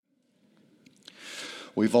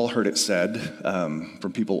We've all heard it said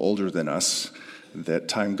from people older than us that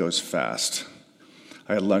time goes fast.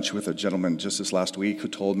 I had lunch with a gentleman just this last week who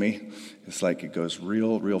told me it's like it goes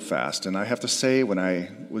real fast. And I have to say, when I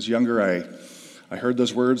was younger, I heard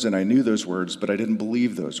those words and I knew those words, but I didn't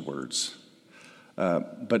believe those words.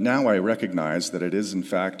 But now I recognize that it is, in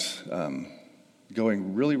fact,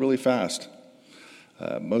 going really fast.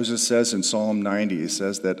 Moses says in Psalm 90, he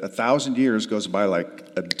says that 1,000 years goes by like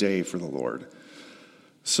a day for the Lord.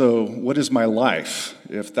 So what is my life?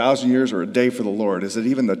 If 1,000 years are a day for the Lord, is it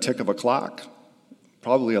even the tick of a clock?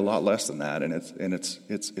 Probably a lot less than that, and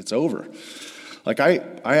it's over. Like I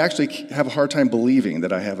actually have a hard time believing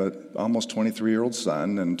that I have an almost 23-year-old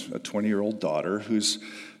son and a 20-year-old daughter who's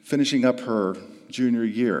finishing up her junior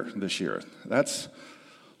year this year. That's,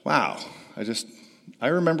 wow. I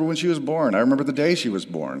remember when she was born. I remember the day she was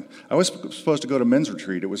born. I was supposed to go to men's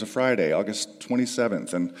retreat. It was a Friday, August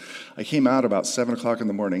 27th, and I came out about 7 o'clock in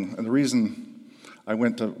the morning. And the reason I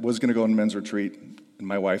was going to go on men's retreat, and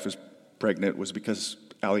my wife was pregnant, was because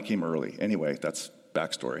Allie came early. Anyway, that's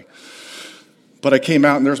backstory. But I came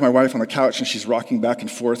out, and there's my wife on the couch, and she's rocking back and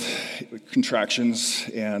forth with contractions,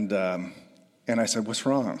 and I said, "What's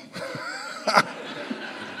wrong?" That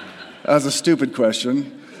was a stupid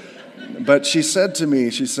question. But she said to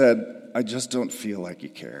me, "I just don't feel like you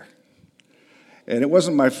care." And it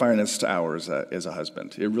wasn't my finest hours as a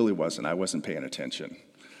husband. It really wasn't. I wasn't paying attention.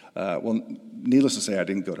 Well, needless to say, I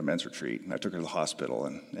didn't go to men's retreat. I took her to the hospital,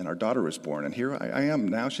 and our daughter was born. And here I am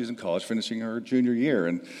now. She's in college, finishing her junior year.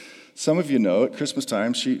 And some of you know, at Christmas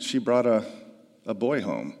time, she brought a boy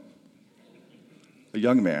home. A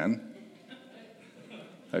young man,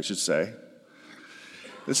 I should say.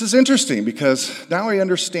 This is interesting because now I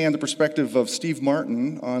understand the perspective of Steve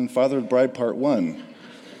Martin on Father of the Bride Part 1.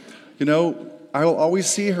 You know, I will always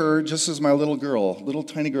see her just as my little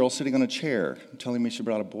tiny girl sitting on a chair, telling me she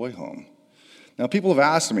brought a boy home. Now, people have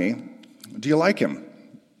asked me, "Do you like him?"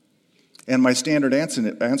 And my standard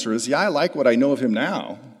answer is, yeah, I like what I know of him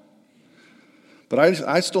now. But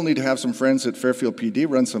I still need to have some friends at Fairfield PD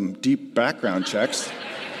run some deep background checks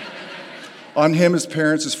on him, his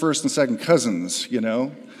parents, his first and second cousins, you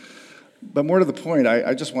know. But more to the point,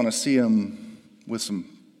 I just want to see him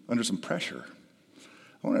under some pressure.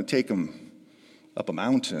 I want to take him up a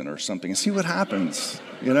mountain or something and see what happens,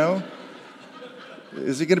 you know.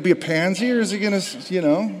 Is he going to be a pansy, or is he going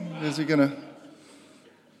to,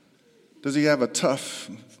 does he have a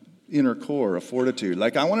tough inner core of fortitude?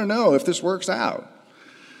 Like, I want to know if this works out.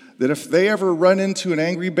 That if they ever run into an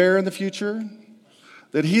angry bear in the future,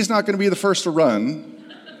 that he's not going to be the first to run.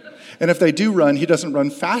 And if they do run, he doesn't run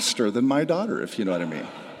faster than my daughter, if you know what I mean.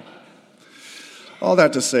 All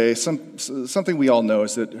that to say, something we all know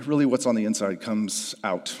is that really what's on the inside comes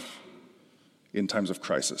out in times of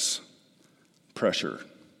crisis, pressure,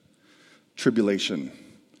 tribulation,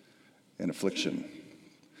 and affliction.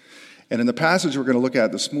 And in the passage we're going to look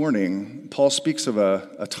at this morning, Paul speaks of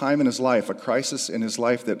a time in his life, a crisis in his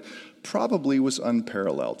life that probably was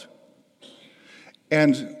unparalleled.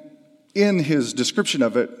 And in his description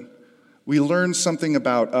of it, we learn something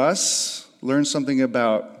about us, learn something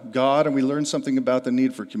about God, and we learn something about the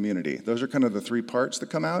need for community. Those are kind of the three parts that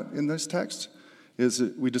come out in this text, is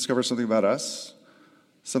that we discover something about us,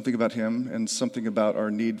 something about him, and something about our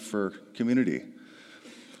need for community.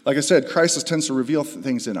 Like I said, crisis tends to reveal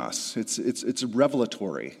things in us. It's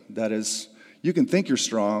revelatory. That is, you can think you're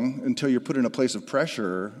strong until you're put in a place of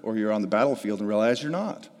pressure or you're on the battlefield and realize you're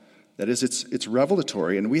not. That is, it's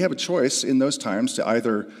revelatory, and we have a choice in those times to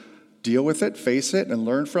either deal with it, face it, and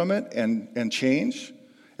learn from it, and change.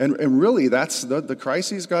 And really, that's the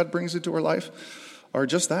crises God brings into our life are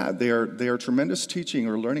just that. They are tremendous teaching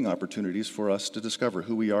or learning opportunities for us to discover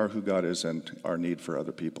who we are, who God is, and our need for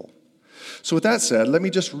other people. So with that said, let me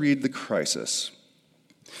just read the crisis.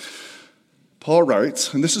 Paul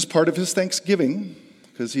writes, and this is part of his thanksgiving,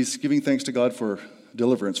 because he's giving thanks to God for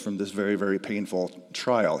deliverance from this very, very painful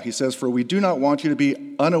trial. He says, "For we do not want you to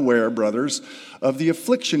be unaware, brothers, of the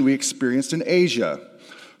affliction we experienced in Asia.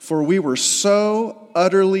 For we were so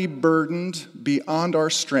utterly burdened beyond our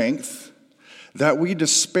strength that we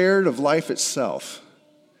despaired of life itself.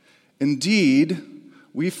 Indeed,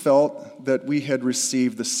 we felt that we had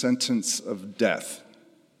received the sentence of death."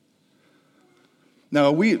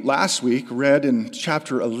 Now, we last week read in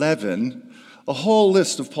chapter 11 a whole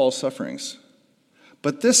list of Paul's sufferings.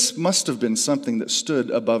 But this must have been something that stood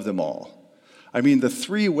above them all. I mean, the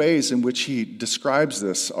three ways in which he describes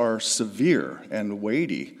this are severe and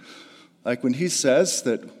weighty. Like when he says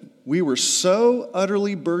that we were so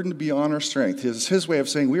utterly burdened beyond our strength, his way of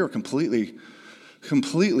saying we were completely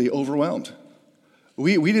overwhelmed.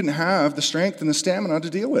 We didn't have the strength and the stamina to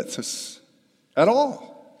deal with this at all.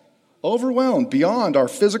 Overwhelmed beyond our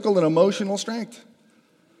physical and emotional strength.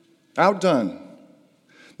 Outdone.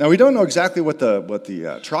 Now, we don't know exactly what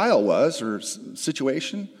the trial was or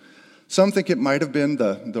situation. Some think it might have been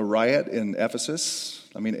the riot in Ephesus.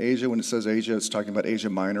 I mean, Asia, when it says Asia, it's talking about Asia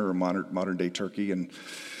Minor or modern-day Turkey. And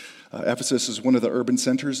Ephesus is one of the urban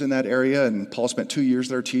centers in that area, and Paul spent 2 years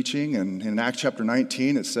there teaching. And in Acts chapter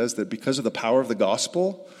 19, it says that because of the power of the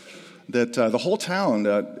gospel, that the whole town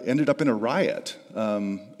ended up in a riot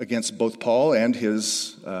against both Paul and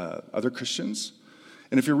his other Christians.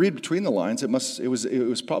 And if you read between the lines, it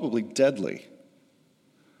was probably deadly.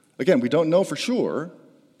 Again, we don't know for sure,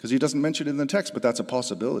 because he doesn't mention it in the text, but that's a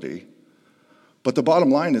possibility. But the bottom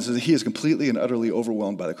line is that he is completely and utterly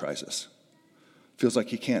overwhelmed by the crisis. Feels like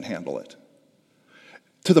he can't handle it.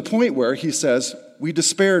 To the point where he says, we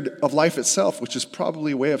despaired of life itself, which is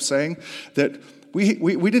probably a way of saying that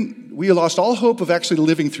we lost all hope of actually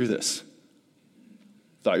living through this.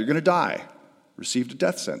 Thought you're going to die. Received a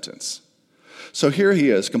death sentence. So here he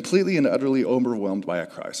is, completely and utterly overwhelmed by a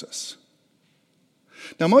crisis.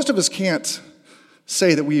 Now, most of us can't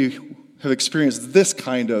say that we have experienced this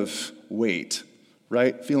kind of weight,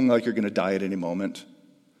 right? Feeling like you're going to die at any moment,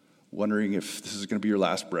 wondering if this is going to be your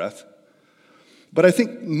last breath. But I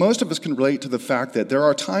think most of us can relate to the fact that there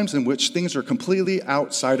are times in which things are completely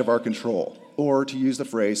outside of our control, or to use the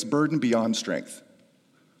phrase, burden beyond strength,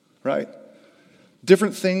 right?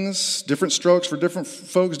 Different things, different strokes for different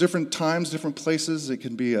folks, different times, different places. It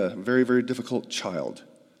can be a very, very difficult child.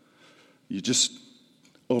 You're just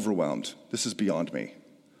overwhelmed. This is beyond me.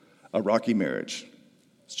 A rocky marriage.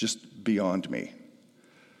 It's just beyond me.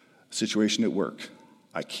 A situation at work.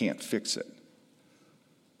 I can't fix it.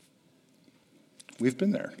 We've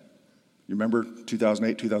been there. You remember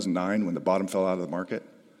 2008, 2009 when the bottom fell out of the market?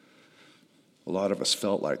 A lot of us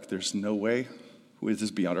felt like there's no way. Is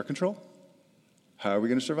this beyond our control? How are we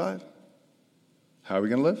going to survive? How are we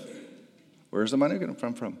going to live? Where's the money going to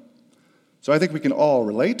come from? So I think we can all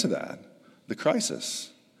relate to that, the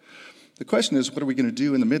crisis. The question is, what are we going to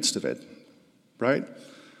do in the midst of it, right?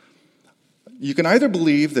 You can either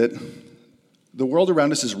believe that the world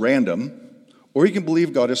around us is random, or you can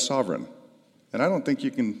believe God is sovereign. And I don't think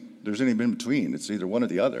there's any in between. It's either one or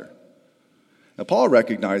the other. Now, Paul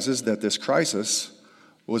recognizes that this crisis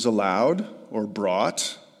was allowed or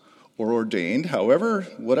brought or ordained,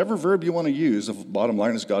 whatever verb you want to use, the bottom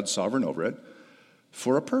line is God's sovereign over it,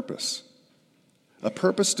 for a purpose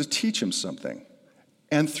to teach him something,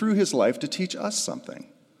 and through his life to teach us something.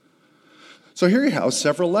 So here you have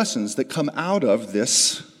several lessons that come out of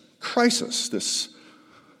this crisis, this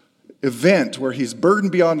event where he's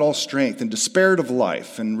burdened beyond all strength and despaired of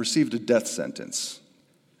life and received a death sentence.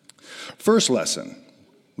 First lesson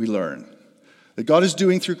we learn that God is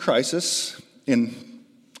doing through crisis in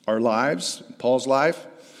our lives, Paul's life,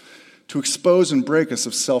 to expose and break us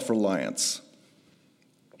of self-reliance,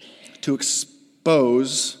 to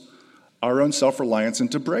expose our own self-reliance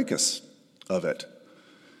and to break us of it.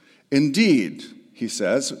 Indeed, he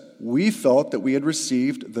says, we felt that we had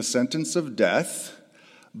received the sentence of death,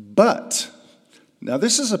 but, now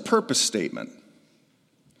this is a purpose statement,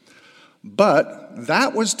 but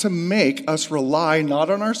that was to make us rely not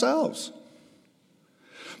on ourselves.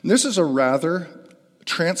 This is a rather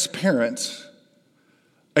transparent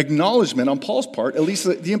acknowledgement on Paul's part, at least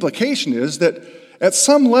the implication is that at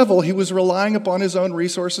some level he was relying upon his own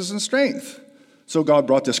resources and strength. So God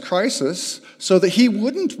brought this crisis so that he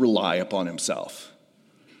wouldn't rely upon himself,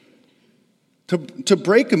 to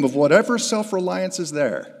break him of whatever self-reliance is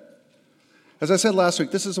there. As I said last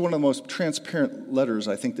week, this is one of the most transparent letters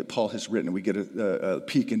I think that Paul has written. We get a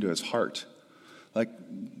peek into his heart. Like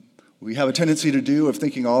we have a tendency to do of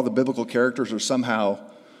thinking all the biblical characters are somehow,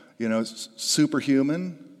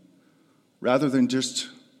 superhuman, rather than just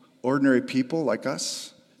ordinary people like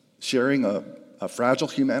us sharing a fragile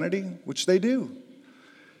humanity, which they do.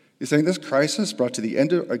 He's saying this crisis brought us to the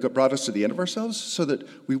end of ourselves so that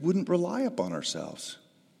we wouldn't rely upon ourselves.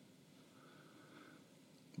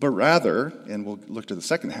 But rather, and we'll look to the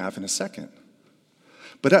second half in a second,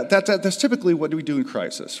 but that's typically what we do in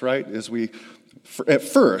crisis, right? Is we, at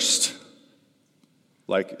first,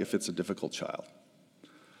 like if it's a difficult child,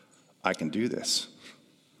 I can do this.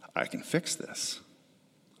 I can fix this.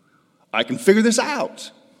 I can figure this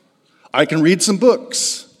out. I can read some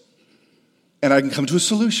books. And I can come to a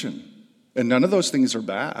solution. And none of those things are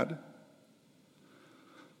bad.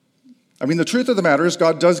 I mean, the truth of the matter is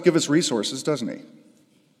God does give us resources, doesn't he?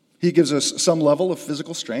 He gives us some level of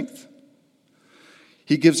physical strength.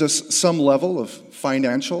 He gives us some level of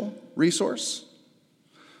financial resource.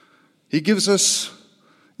 He gives us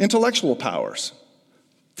intellectual powers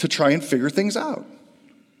to try and figure things out.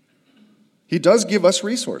 He does give us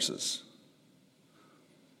resources.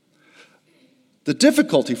 The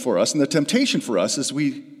difficulty for us and the temptation for us is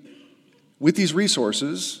we, with these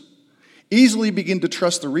resources, easily begin to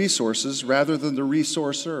trust the resources rather than the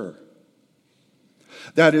resourcer.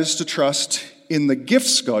 That is, to trust in the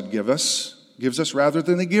gifts God gives us rather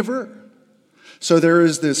than the giver. So there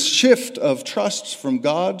is this shift of trust from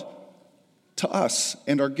God to us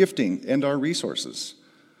and our gifting and our resources.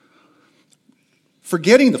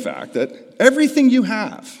 Forgetting the fact that everything you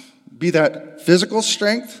have, be that physical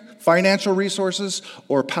strength, financial resources,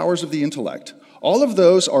 or powers of the intellect, all of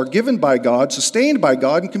those are given by God, sustained by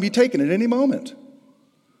God, and can be taken at any moment.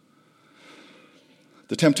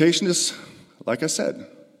 The temptation is, like I said,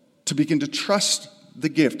 to begin to trust the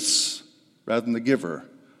gifts rather than the giver,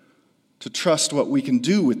 to trust what we can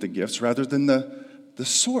do with the gifts rather than the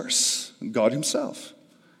source, God himself.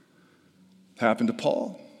 It happened to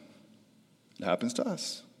Paul. It happens to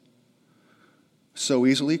us. So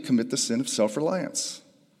easily commit the sin of self-reliance,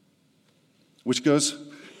 which goes,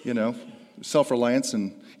 self-reliance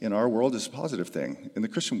in our world is a positive thing. In the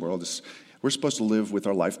Christian world, we're supposed to live with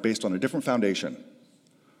our life based on a different foundation.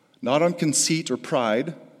 Not on conceit or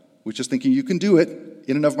pride, which is thinking you can do it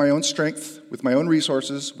in and of my own strength, with my own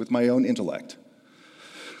resources, with my own intellect.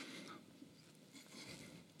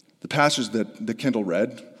 The passage that Kendall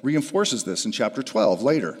read reinforces this in chapter 12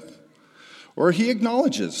 later, where he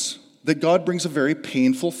acknowledges that God brings a very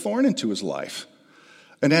painful thorn into his life,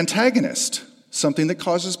 an antagonist, something that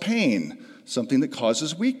causes pain, something that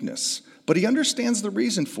causes weakness. But he understands the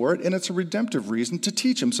reason for it, and it's a redemptive reason to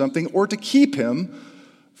teach him something or to keep him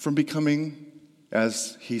from becoming,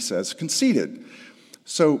 as he says, conceited.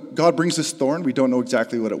 So God brings this thorn. We don't know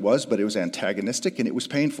exactly what it was, but it was antagonistic and it was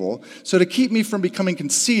painful. So to keep me from becoming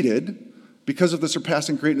conceited because of the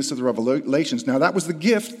surpassing greatness of the revelations. Now that was the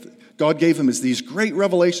gift God gave him, is these great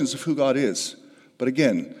revelations of who God is. But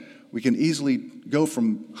again, we can easily go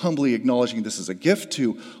from humbly acknowledging this as a gift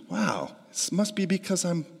to, wow, this must be because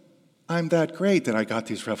I'm that great that I got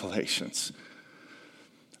these revelations.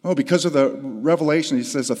 Oh, because of the revelation, he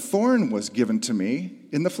says, a thorn was given to me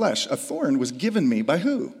in the flesh. A thorn was given me by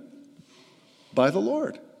who? By the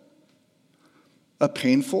Lord. A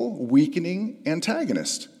painful, weakening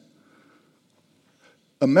antagonist.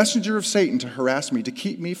 A messenger of Satan to harass me, to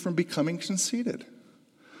keep me from becoming conceited.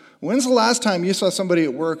 When's the last time you saw somebody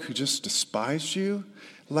at work who just despised you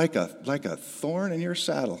like a thorn in your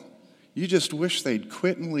saddle? You just wish they'd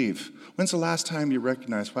quit and leave. When's the last time you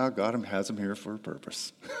recognized, wow, God has them here for a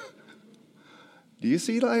purpose? Do you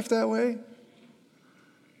see life that way?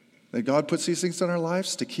 That God puts these things in our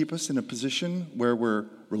lives to keep us in a position where we're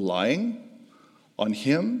relying on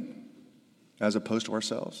him as opposed to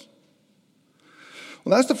ourselves?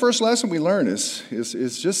 Well, that's the first lesson we learn is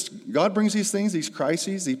just God brings these things, these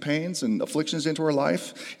crises, these pains and afflictions into our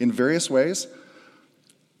life in various ways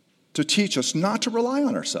to teach us not to rely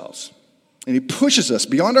on ourselves. And he pushes us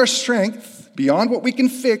beyond our strength, beyond what we can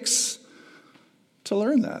fix, to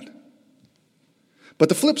learn that. But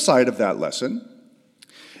the flip side of that lesson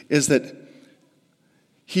is that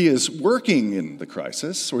he is working in the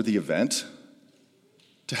crisis or the event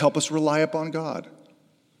to help us rely upon God.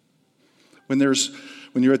 When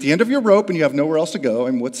you're at the end of your rope and you have nowhere else to go,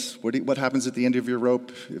 and what happens at the end of your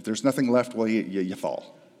rope? If there's nothing left, well, you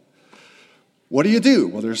fall. What do?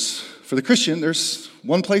 Well, for the Christian, there's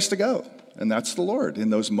one place to go, and that's the Lord in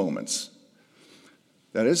those moments.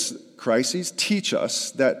 That is, crises teach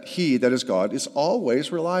us that he, that is God, is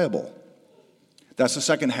always reliable. That's the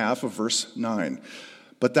second half of verse 9.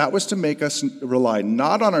 But that was to make us rely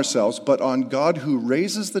not on ourselves, but on God who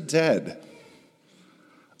raises the dead.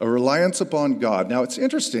 A reliance upon God. Now, it's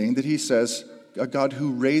interesting that he says, a God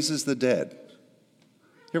who raises the dead.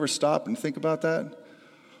 You ever stop and think about that?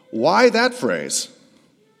 Why that phrase?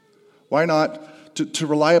 Why not to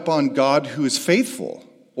rely upon God who is faithful,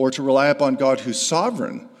 or to rely upon God who's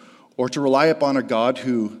sovereign, or to rely upon a God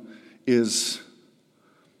who is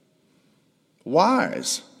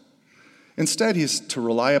wise? Instead, he's to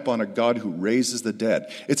rely upon a God who raises the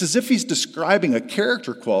dead. It's as if he's describing a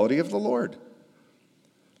character quality of the Lord.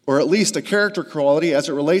 Or at least a character quality as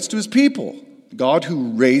it relates to his people. God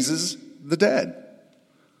who raises the dead.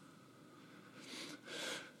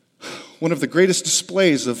 One of the greatest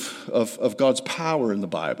displays of God's power in the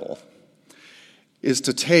Bible is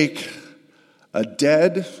to take a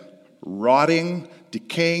dead, rotting,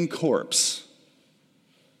 decaying corpse.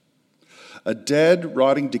 A dead,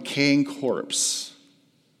 rotting, decaying corpse.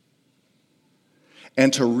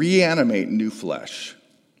 And to reanimate new flesh.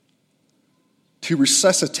 To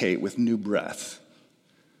resuscitate with new breath.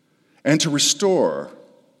 and to restore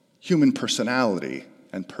human personality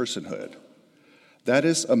and personhood. That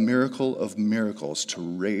is a miracle of miracles, to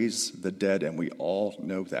raise the dead, and we all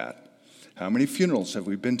know that. How many funerals have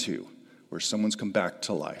we been to where someone's come back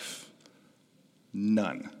to life?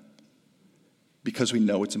 None. Because we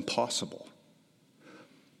know it's impossible.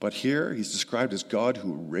 But here he's described as God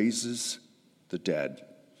who raises the dead.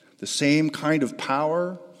 The same kind of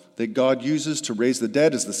power that God uses to raise the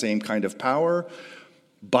dead is the same kind of power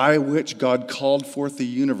by which God called forth the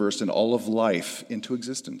universe and all of life into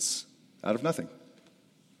existence out of nothing.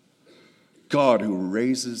 God who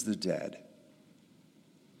raises the dead.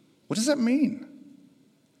 What does that mean?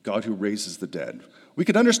 God who raises the dead. We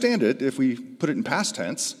could understand it if we put it in past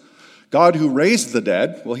tense. God who raised the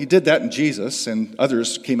dead, well, he did that in Jesus, and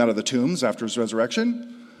others came out of the tombs after his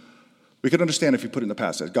resurrection. We could understand if you put it in the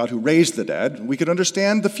past tense. God who raised the dead. We could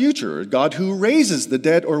understand the future. God who raises the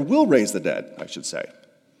dead, or will raise the dead, I should say.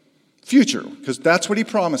 Future, because that's what he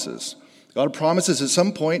promises. God promises at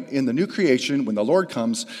some point in the new creation, when the Lord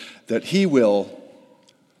comes, that he will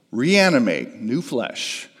reanimate new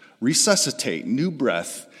flesh, resuscitate new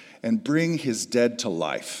breath, and bring his dead to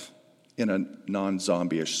life in a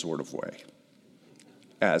non-zombie-ish sort of way,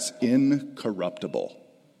 as incorruptible.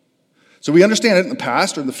 So we understand it in the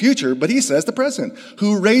past or in the future, but he says the present,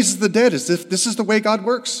 who raises the dead, as if this is the way God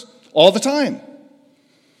works all the time.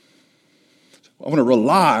 I want to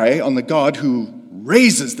rely on the God who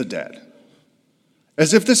raises the dead,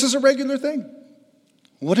 as if this is a regular thing.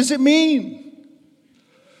 What does it mean?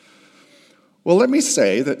 Well, let me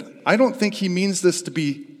say that I don't think he means this to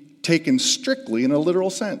be taken strictly in a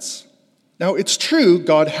literal sense. Now, it's true,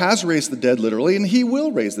 God has raised the dead literally, and he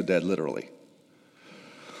will raise the dead literally.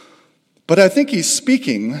 But I think he's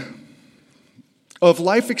speaking of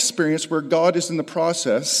life experience where God is in the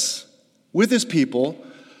process with his people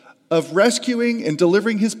of rescuing and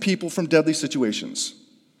delivering his people from deadly situations.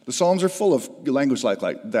 The Psalms are full of language like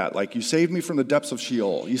that, like, you saved me from the depths of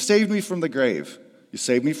Sheol. You saved me from the grave. You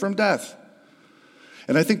saved me from death.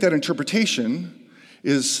 And I think that interpretation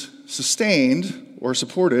is sustained or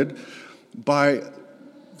supported by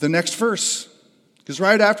the next verse. Because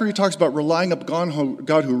right after he talks about relying upon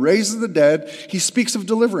God who raises the dead, he speaks of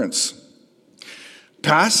deliverance.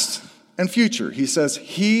 Past and future. He says,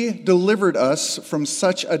 he delivered us from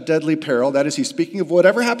such a deadly peril. That is, he's speaking of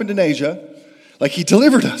whatever happened in Asia. Like, he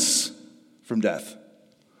delivered us from death.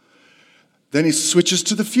 Then he switches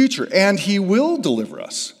to the future, and he will deliver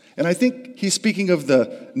us. And I think he's speaking of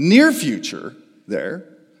the near future there.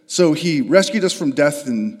 So he rescued us from death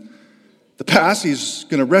in the past. He's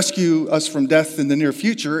going to rescue us from death in the near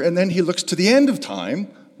future. And then he looks to the end of time,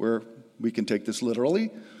 where we can take this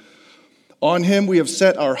literally. On him we have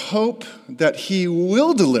set our hope that he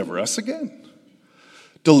will deliver us again.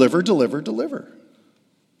 Deliver, deliver, deliver.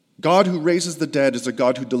 God who raises the dead is a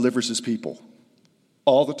God who delivers his people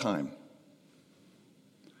all the time.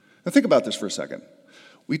 Now think about this for a second.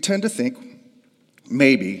 We tend to think,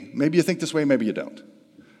 maybe you think this way, maybe you don't.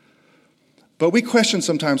 But we question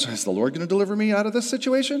sometimes, is the Lord going to deliver me out of this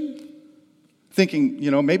situation? Thinking,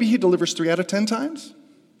 maybe he delivers 3 out of 10 times,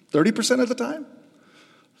 30% of the time,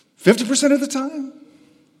 50% of the time.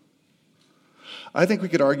 I think we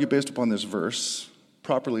could argue based upon this verse,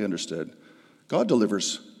 properly understood, God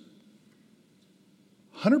delivers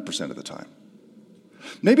 100% of the time.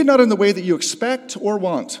 Maybe not in the way that you expect or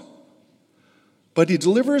want, but he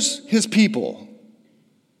delivers his people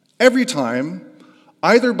every time,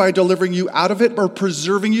 either by delivering you out of it or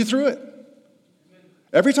preserving you through it.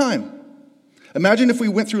 Every time. Imagine if we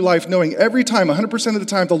went through life knowing every time, 100% of the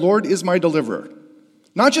time, the Lord is my deliverer.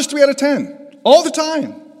 Not just 3 out of 10, all the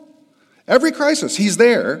time. Every crisis, he's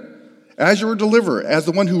there as your deliverer, as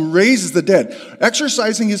the one who raises the dead,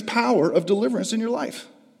 exercising his power of deliverance in your life.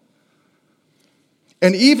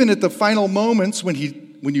 And even at the final moments when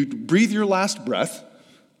you breathe your last breath,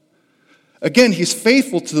 again, he's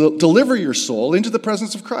faithful to deliver your soul into the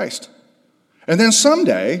presence of Christ. And then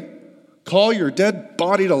someday, call your dead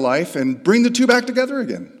body to life and bring the two back together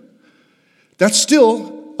again. That's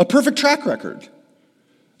still a perfect track record.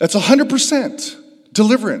 That's 100%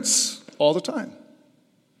 deliverance all the time.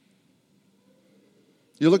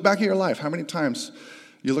 You look back at your life, how many times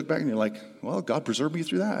you look back and you're like, well, God preserved me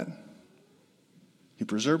through that. He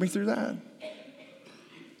preserved me through that.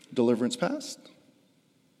 Deliverance past,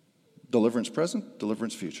 deliverance present,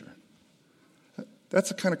 deliverance future. That's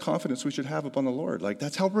the kind of confidence we should have upon the Lord. Like,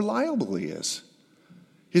 that's how reliable he is.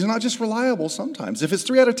 He's not just reliable sometimes. If it's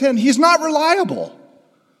 3 out of 10, he's not reliable.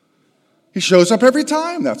 He shows up every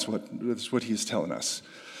time. That's what he's telling us.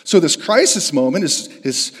 So this crisis moment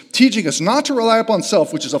is teaching us not to rely upon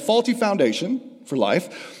self, which is a faulty foundation for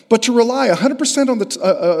life, but to rely 100% on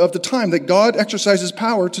of the time that God exercises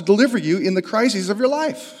power to deliver you in the crises of your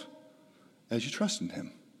life as you trust in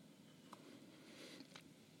him.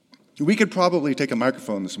 We could probably take a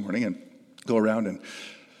microphone this morning and go around and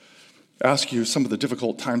ask you some of the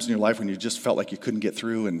difficult times in your life when you just felt like you couldn't get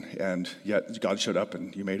through and yet God showed up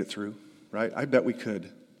and you made it through, right? I bet we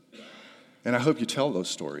could. And I hope you tell those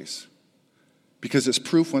stories because it's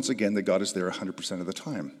proof once again that God is there 100% of the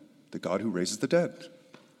time, the God who raises the dead.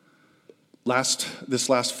 This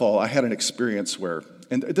last fall, I had an experience where,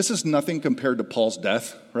 and this is nothing compared to Paul's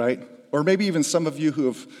death, right? Or maybe even some of you who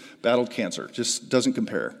have battled cancer, just doesn't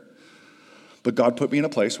compare. But God put me in a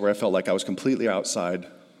place where I felt like I was completely outside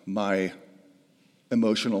my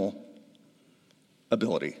emotional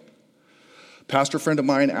ability. Pastor friend of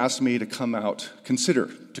mine asked me to come out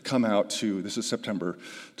to, this is September,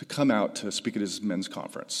 to come out to speak at his men's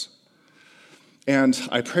conference. And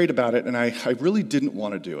I prayed about it, and I really didn't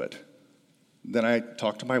want to do it. Then I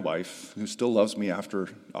talked to my wife, who still loves me after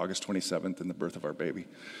August 27th and the birth of our baby.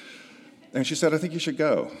 And she said, I think you should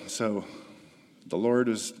go. So the Lord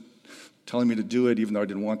is telling me to do it even though I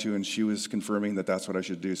didn't want to, and she was confirming that that's what I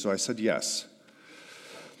should do. So I said yes.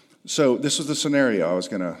 So this was the scenario. I was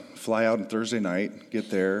going to fly out on Thursday night,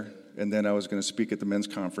 get there, and then I was going to speak at the men's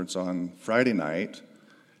conference on Friday night,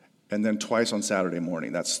 and then twice on Saturday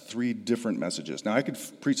morning. That's 3 different messages. Now, I could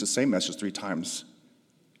preach the same message 3 times,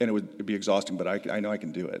 and it would be exhausting, but I know I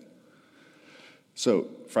can do it. So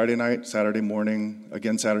Friday night, Saturday morning,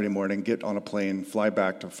 again Saturday morning, get on a plane, fly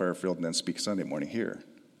back to Fairfield, and then speak Sunday morning here.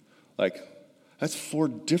 Like, that's 4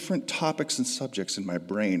 different topics and subjects in my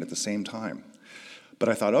brain at the same time. But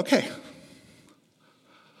I thought, okay,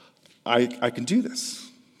 I can do this.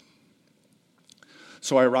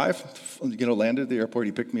 So I arrived, landed at the airport.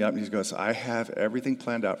 He picked me up, and he goes, I have everything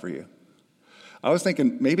planned out for you. I was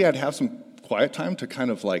thinking maybe I'd have some quiet time to kind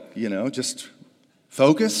of just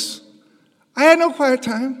focus. I had no quiet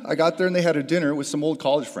time. I got there, and they had a dinner with some old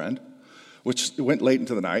college friend, which went late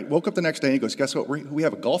into the night. Woke up the next day, and he goes, guess what? We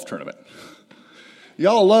have a golf tournament.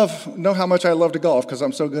 Y'all know how much I love to golf because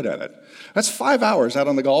I'm so good at it. That's 5 hours out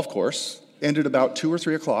on the golf course, ended about 2 or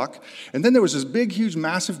 3 o'clock. And then there was this big, huge,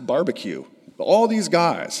 massive barbecue. All these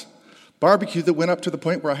guys. Barbecue that went up to the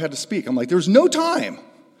point where I had to speak. I'm like, there's no time.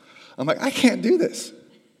 I'm like, I can't do this.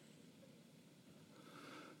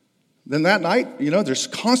 Then that night, there's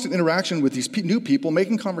constant interaction with these new people,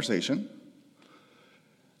 making conversation.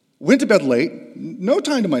 Went to bed late, no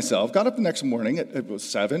time to myself, got up the next morning, it was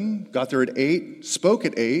 7, got there at 8, spoke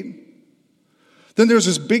at 8. Then there's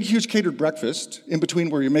this big, huge catered breakfast in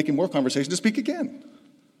between where you're making more conversation to speak again.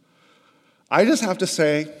 I just have to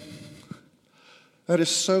say, that is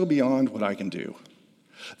so beyond what I can do.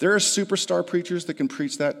 There are superstar preachers that can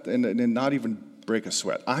preach that and not even break a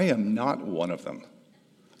sweat. I am not one of them,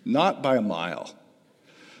 not by a mile.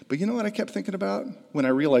 But you know what I kept thinking about? When I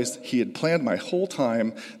realized he had planned my whole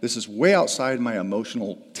time, this is way outside my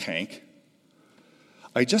emotional tank.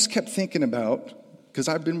 I just kept thinking about, because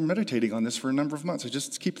I've been meditating on this for a number of months, I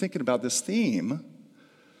just keep thinking about this theme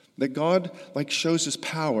that God shows his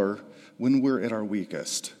power when we're at our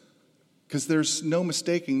weakest. Because there's no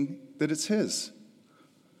mistaking that it's his.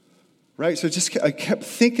 Right? So I kept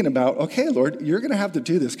thinking about, okay, Lord, you're going to have to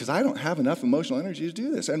do this because I don't have enough emotional energy to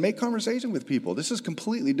do this and make conversation with people. This is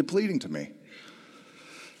completely depleting to me.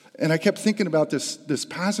 And I kept thinking about this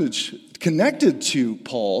passage connected to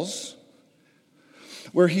Paul's,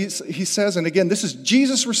 where he says, and again, this is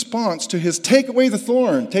Jesus' response to his take away the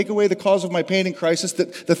thorn, take away the cause of my pain and crisis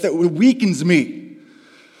that weakens me.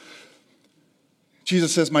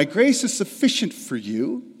 Jesus says, my grace is sufficient for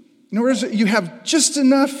you. In other words, you have just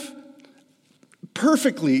enough,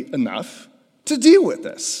 perfectly enough to deal with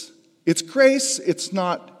this. It's grace, it's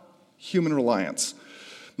not human reliance.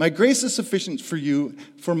 My grace is sufficient for you,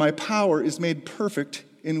 for my power is made perfect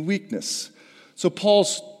in weakness. So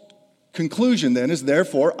Paul's conclusion then is,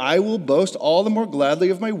 therefore, I will boast all the more gladly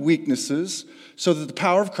of my weaknesses, so that the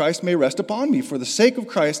power of Christ may rest upon me. For the sake of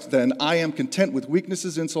Christ, then, I am content with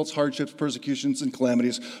weaknesses, insults, hardships, persecutions, and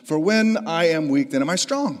calamities. For when I am weak, then am I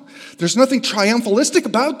strong. There's nothing triumphalistic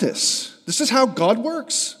about this. This is how God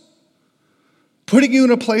works. Putting you in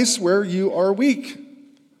a place where you are weak.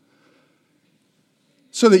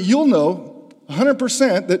 So that you'll know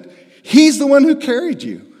 100% that he's the one who carried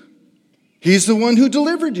you. He's the one who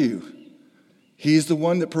delivered you. He's the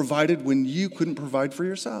one that provided when you couldn't provide for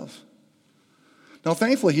yourself. Now,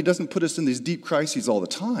 thankfully, he doesn't put us in these deep crises all the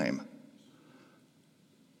time.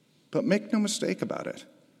 But make no mistake about it.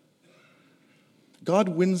 God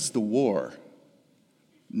wins the war,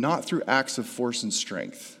 not through acts of force and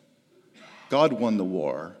strength. God won the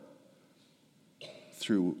war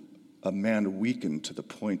through a man weakened to the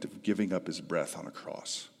point of giving up his breath on a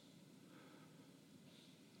cross.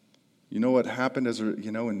 You know what happened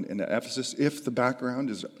in Ephesus? If the background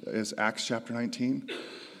is Acts chapter 19,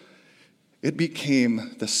 it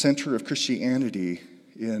became the center of Christianity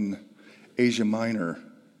in Asia Minor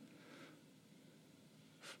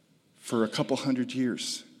for a couple hundred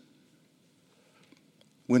years.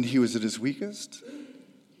 When he was at his weakest,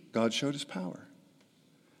 God showed his power.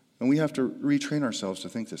 And we have to retrain ourselves to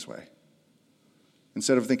think this way.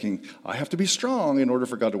 Instead of thinking, I have to be strong in order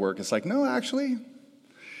for God to work, it's like, no, actually,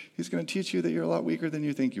 he's going to teach you that you're a lot weaker than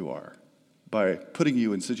you think you are by putting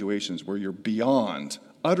you in situations where you're beyond,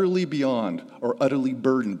 or utterly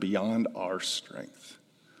burdened beyond our strength.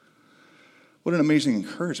 What an amazing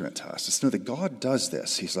encouragement to us to know that God does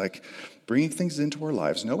this. He's like bringing things into our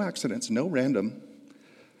lives, no accidents, no random,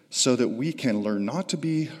 so that we can learn not to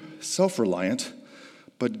be self-reliant,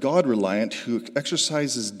 but God-reliant, who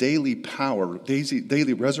exercises daily power,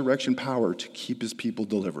 daily resurrection power to keep his people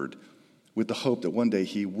delivered, with the hope that one day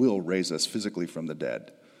he will raise us physically from the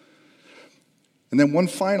dead. And then one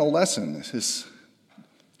final lesson is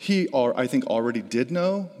I think already did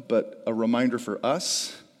know, but a reminder for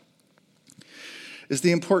us, is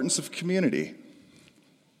the importance of community.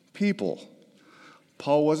 People.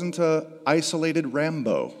 Paul wasn't an isolated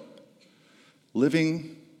Rambo,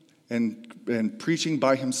 living and preaching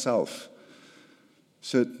by himself.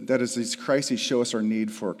 So that as these crises show us our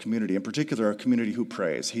need for community, in particular a community who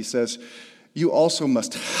prays. He says, you also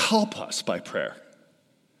must help us by prayer.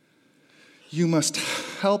 You must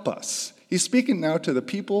help us. He's speaking now to the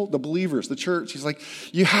people, the believers, the church. He's like,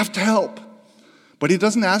 you have to help. But he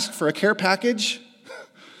doesn't ask for a care package.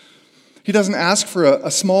 He doesn't ask for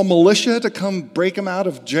a small militia to come break him out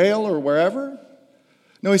of jail or wherever.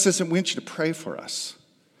 No, he says, we want you to pray for us.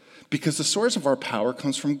 Because the source of our power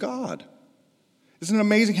comes from God. Isn't it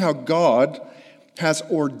amazing how God has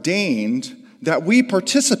ordained that we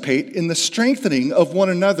participate in the strengthening of one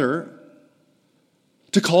another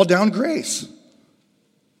to call down grace?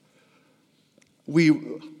 We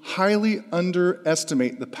highly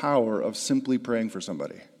underestimate the power of simply praying for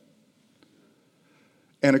somebody.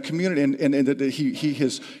 And a community, and that he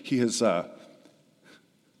has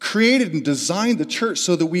created and designed the church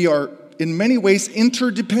so that we are in many ways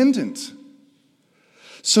interdependent,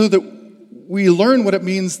 so that we learn what it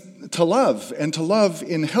means to love, and to love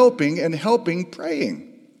in helping, and helping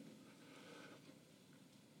praying.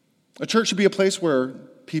 A church should be a place where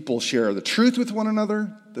people share the truth with one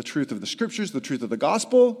another, the truth of the scriptures, the truth of the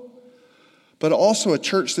gospel, but also a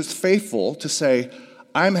church that's faithful to say,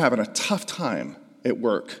 I'm having a tough time at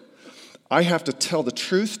work. I have to tell the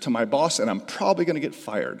truth to my boss, and I'm probably going to get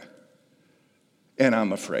fired. And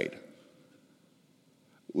I'm afraid.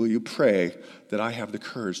 Will you pray that I have the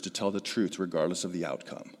courage to tell the truth regardless of the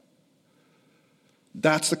outcome?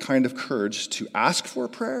 That's the kind of courage to ask for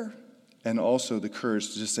prayer, and also the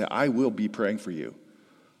courage to just say, I will be praying for you.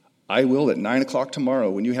 I will at 9 o'clock tomorrow,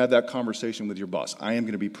 when you have that conversation with your boss, I am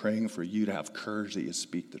going to be praying for you to have courage that you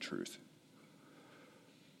speak the truth.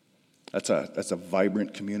 That's a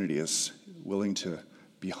vibrant community, is willing to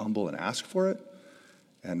be humble and ask for it,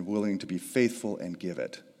 and willing to be faithful and give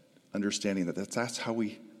it, understanding that that's how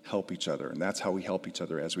we help each other, and that's how we help each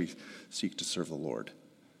other as we seek to serve the Lord.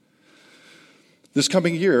 This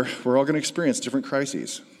coming year, we're all going to experience different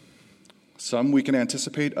crises. Some we can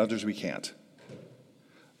anticipate, others we can't.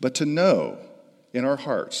 But to know in our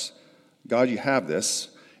hearts, God, you have this,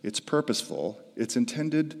 it's purposeful, it's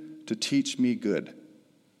intended to teach me good.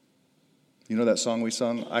 You know that song we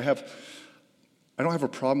sung? I don't have a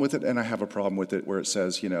problem with it, and I have a problem with it where it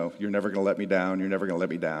says, you're never going to let me down, you're never going to let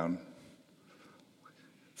me down.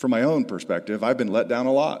 From my own perspective, I've been let down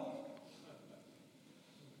a lot.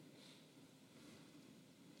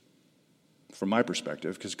 From my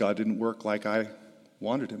perspective, because God didn't work like I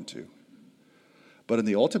wanted him to. But in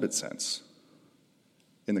the ultimate sense,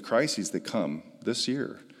 in the crises that come this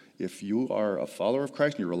year, if you are a follower of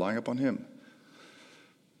Christ and you're relying upon him,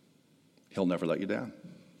 he'll never let you down.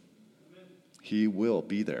 He will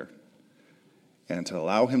be there. And to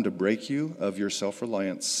allow him to break you of your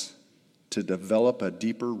self-reliance, to develop a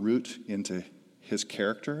deeper root into his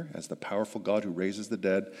character as the powerful God who raises the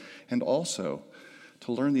dead, and also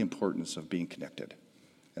to learn the importance of being connected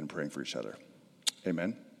and praying for each other.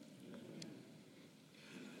 Amen.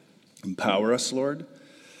 Empower us, Lord.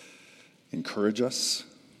 Encourage us.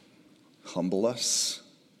 Humble us.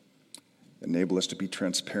 Enable us to be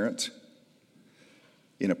transparent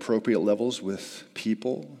in appropriate levels with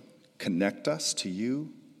people. Connect us to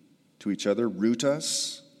you, to each other. Root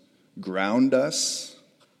us. Ground us.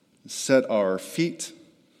 Set our feet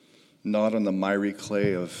not on the miry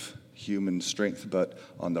clay of human strength, but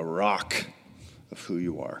on the rock of who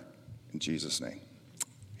you are. In Jesus' name.